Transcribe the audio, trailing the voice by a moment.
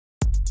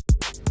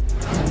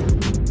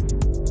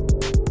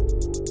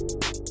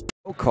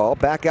Call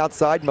back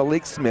outside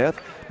Malik Smith.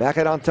 Back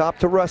it on top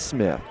to Russ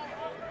Smith.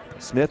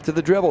 Smith to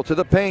the dribble, to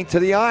the paint, to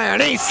the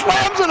iron. He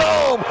slams it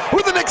home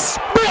with an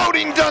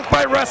exploding dunk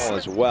by Russ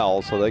as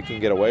well, so they can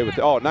get away with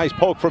it. Oh, nice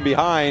poke from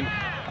behind.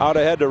 Out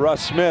ahead to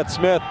Russ Smith.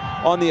 Smith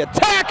on the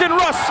attack, and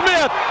Russ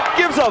Smith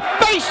gives a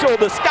facial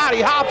to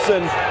Scotty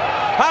Hobson.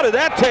 How did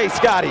that taste,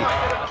 Scotty?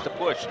 To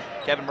push.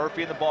 Kevin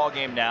Murphy in the ball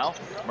game now.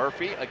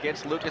 Murphy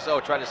against Lucas. Oh,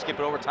 tried to skip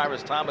it over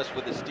Tyrus Thomas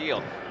with the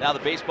steal. Now the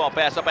baseball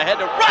pass up ahead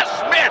to Russ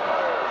Smith.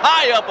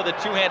 High up with a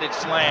two-handed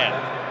slam.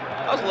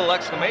 That was a little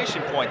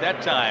exclamation point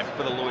that time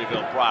for the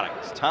Louisville product.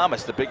 It's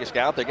Thomas, the biggest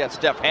guy out there, got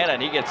Steph Hanna,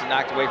 and he gets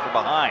knocked away from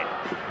behind.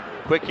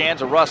 Quick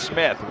hands of Russ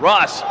Smith.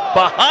 Russ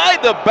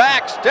behind the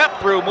back, step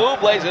through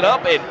move, lays it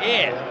up and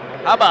in.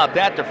 How about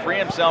that to free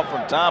himself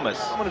from Thomas?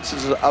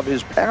 Dominance of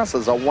his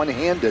passes are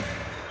one-handed.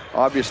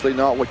 Obviously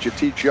not what you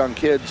teach young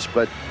kids,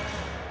 but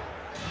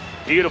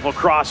beautiful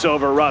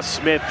crossover. Russ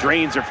Smith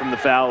drains her from the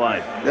foul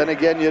line. then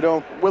again, you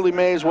don't. Willie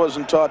Mays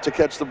wasn't taught to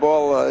catch the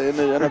ball in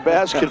a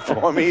basket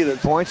for him either.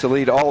 Points to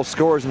lead all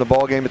scorers in the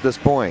ball game at this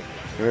point.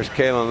 Here's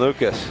Kalen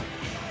Lucas.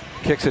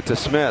 Kicks it to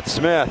Smith.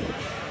 Smith,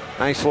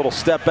 nice little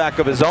step back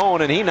of his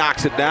own, and he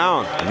knocks it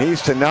down. And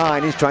he's to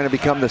 9. He's trying to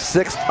become the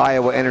 6th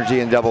Iowa Energy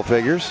in double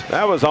figures.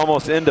 That was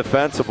almost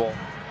indefensible.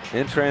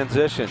 In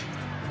transition,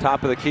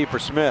 top of the key for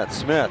Smith.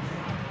 Smith,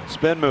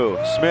 spin move.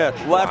 Smith,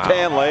 left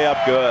hand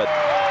layup, good.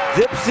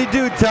 Dipsy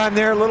dude time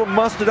there. A little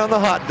mustard on the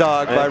hot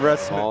dog by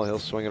Russ Smith. He'll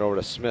swing it over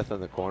to Smith in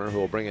the corner, who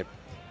will bring it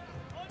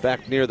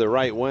back near the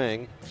right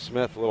wing.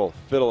 Smith, a little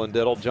fiddle and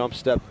diddle, jump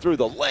step through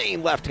the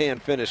lane, left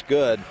hand finish,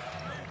 good.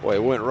 Boy,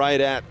 it went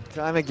right at.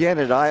 Time again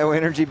at Iowa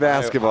Energy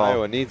basketball.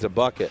 Iowa needs a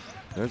bucket.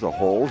 There's a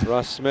hold.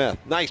 Russ Smith,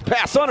 nice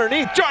pass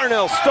underneath.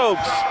 Jarnell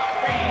Stokes.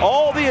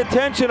 All the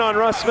attention on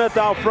Russ Smith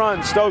out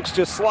front. Stokes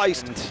just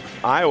sliced.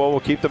 Iowa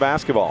will keep the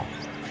basketball.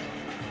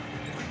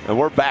 And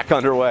we're back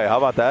underway. How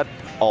about that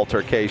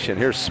altercation?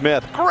 Here's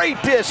Smith.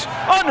 Great dish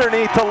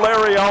underneath to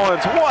Larry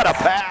Owens. What a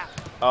pass.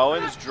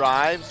 Owens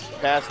drives.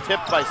 Pass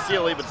tipped by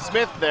Sealy, but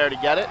Smith there to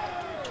get it.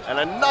 And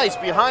a nice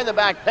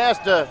behind-the-back pass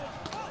to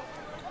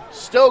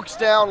Stokes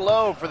down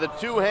low for the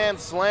two-hand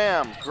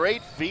slam.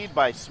 Great feed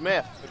by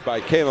Smith. By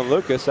Kalen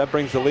Lucas. That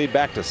brings the lead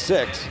back to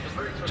 6.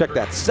 Check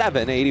that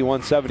 7,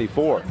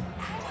 81-74.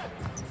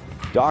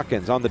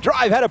 Dawkins on the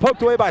drive, had it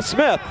poked away by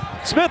Smith.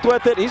 Smith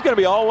with it, he's going to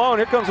be all alone.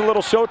 Here comes a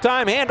little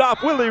showtime,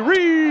 handoff, Willie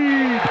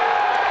Reed.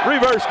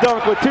 Reverse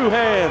dunk with 2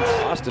 hands.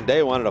 Austin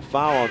Day wanted a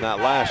foul on that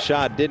last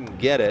shot, didn't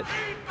get it.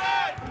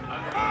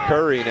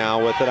 Curry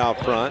now with it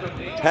out front.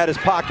 Had his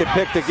pocket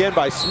picked again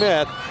by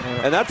Smith,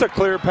 and that's a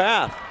clear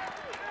path.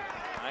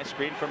 Nice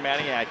screen from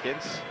Manny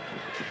Atkins.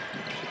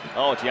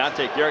 Oh,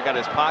 Deontay Garrett got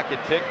his pocket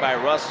picked by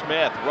Russ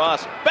Smith.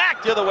 Russ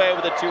back the other way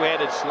with a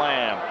two-handed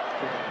slam.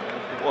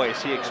 Boy,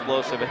 is he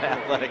explosive and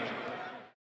athletic.